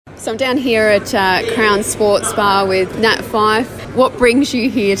So I'm down here at Crown Sports Bar with Nat Fyfe. What brings you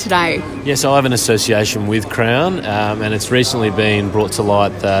here today? Yes, I have an association with Crown, and it's recently been brought to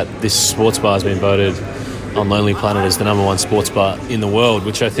light that this sports bar has been voted on Lonely Planet as the #1 sports bar in the world,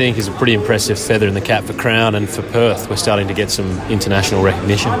 which I think is a pretty impressive feather in the cap for Crown and for Perth. We're starting to get some international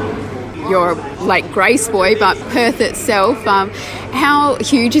recognition. You're a Lake Grace boy, but Perth itself, how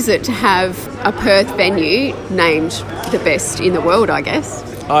huge is it to have a Perth venue named the best in the world, I guess?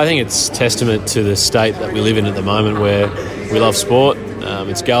 I think it's testament to the state that we live in at the moment, where we love sport.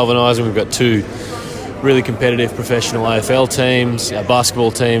 It's galvanising. We've got two really competitive professional AFL teams. Our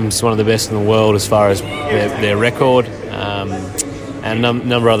basketball team's one of the best in the world as far as their record, and a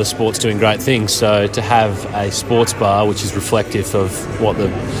number of other sports doing great things. So to have a sports bar which is reflective of what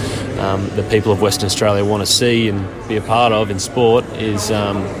the people of Western Australia want to see and be a part of in sport is,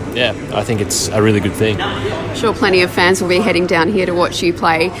 I think it's a really good thing. I'm sure plenty of fans will be heading down here to watch you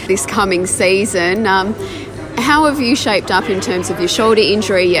play this coming season. How have you shaped up in terms of your shoulder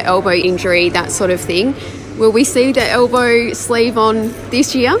injury, your elbow injury, that sort of thing? Will we see the elbow sleeve on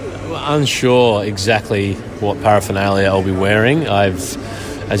this year? Unsure exactly what paraphernalia I'll be wearing. I've,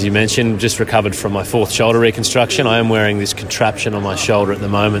 as you mentioned, just recovered from my 4th shoulder reconstruction. I am wearing this contraption on my shoulder at the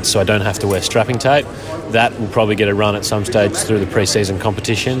moment, so I don't have to wear strapping tape. That will probably get a run at some stage through the pre-season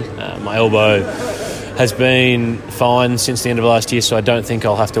competition. My elbow has been fine since the end of last year, so I don't think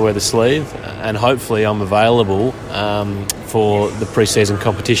I'll have to wear the sleeve. And hopefully I'm available for the pre-season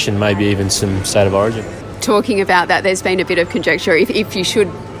competition, maybe even some State of Origin. Talking about that, there's been a bit of conjecture if you should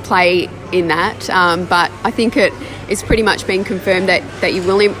play in that, but I think it's pretty much been confirmed that you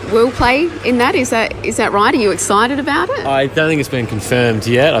will play in that. Is that right? Are you excited about it? I don't think it's been confirmed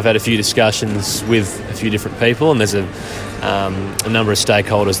yet. I've had a few discussions with a few different people, and there's a number of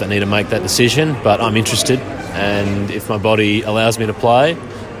stakeholders that need to make that decision, but I'm interested, and if my body allows me to play,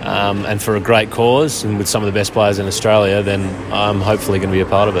 and for a great cause and with some of the best players in Australia, then I'm hopefully going to be a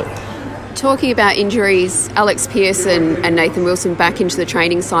part of it. Talking about injuries, Alex Pearson and Nathan Wilson back into the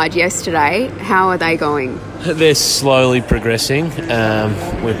training side yesterday. How are they going? They're slowly progressing.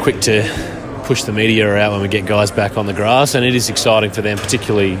 We're quick to push the media out when we get guys back on the grass, and it is exciting for them,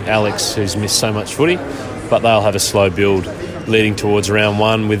 particularly Alex, who's missed so much footy, but they'll have a slow build leading towards round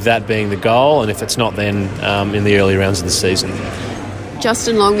 1, with that being the goal, and if it's not, then in the early rounds of the season.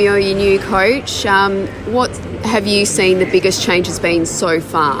 Justin Longmuir, your new coach, what have you seen the biggest changes been so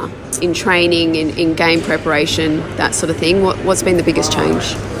far in training, in game preparation, that sort of thing? What's been the biggest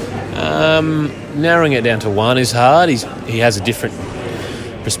change? Narrowing it down to one is hard. He has a different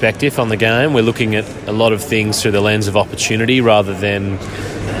perspective on the game. We're looking at a lot of things through the lens of opportunity rather than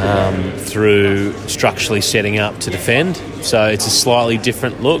through structurally setting up to defend. So it's a slightly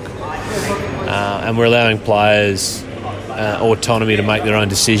different look, and we're allowing players autonomy to make their own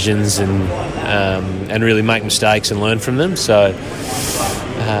decisions and really make mistakes and learn from them. So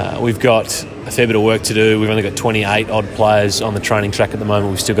we've got a fair bit of work to do. We've only got 28 odd players on the training track at the moment.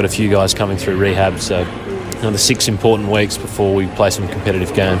 We've still got a few guys coming through rehab, so another 6 important weeks before we play some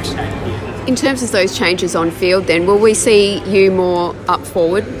competitive games. In terms of those changes on field then, will we see you more up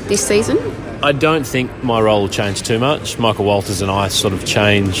forward this season? I don't think my role will change too much. Michael Walters and I sort of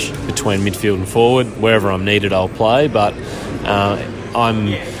change between midfield and forward. Wherever I'm needed, I'll play, but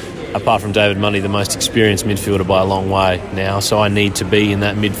I'm, apart from David Mundy, the most experienced midfielder by a long way now, so I need to be in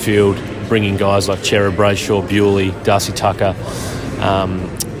that midfield, bringing guys like Chera, Brayshaw, Bewley, Darcy Tucker,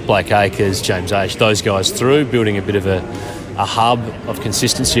 Blake Acres, James H, those guys through, building a bit of a hub of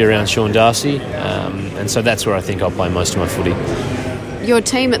consistency around Sean Darcy, and so that's where I think I'll play most of my footy. Your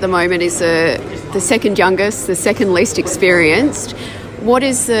team at the moment is the second youngest, the second least experienced. What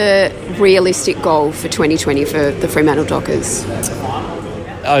is the realistic goal for 2020 for the Fremantle Dockers?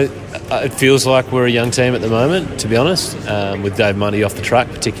 It feels like we're a young team at the moment, to be honest, with Dave Mundy off the track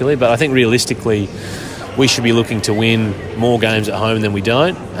particularly, but I think realistically we should be looking to win more games at home than we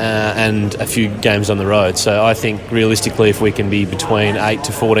don't, and a few games on the road. So I think realistically if we can be between 8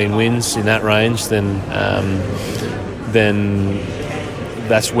 to 14 wins in that range, then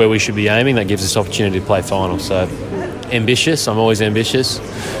that's where we should be aiming. That gives us opportunity to play finals. So ambitious, I'm always ambitious,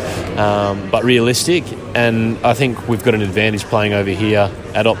 but realistic, and I think we've got an advantage playing over here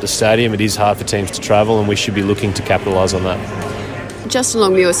at Optus Stadium. It is hard for teams to travel, and we should be looking to capitalise on that. Justin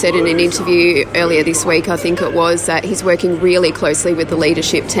Longmuir said in an interview earlier this week, I think it was, that he's working really closely with the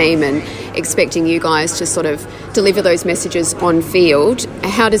leadership team and expecting you guys to sort of deliver those messages on field.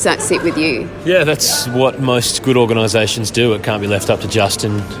 How does that sit with you? Yeah, that's what most good organisations do. It can't be left up to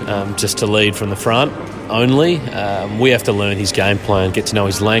Justin just to lead from the front only. We have to learn his game plan, get to know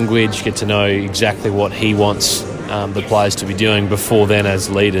his language, get to know exactly what he wants the players to be doing before then as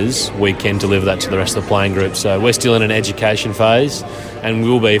leaders, we can deliver that to the rest of the playing group. So we're still in an education phase, and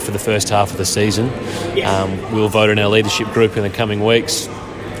will be for the first half of the season. We'll vote in our leadership group in the coming weeks.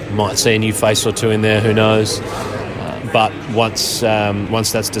 Might see a new face or two in there, who knows. But once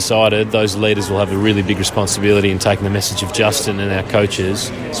that's decided, those leaders will have a really big responsibility in taking the message of Justin and our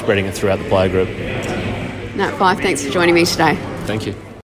coaches, spreading it throughout the player group. Nat Fyfe, thanks for joining me today. Thank you.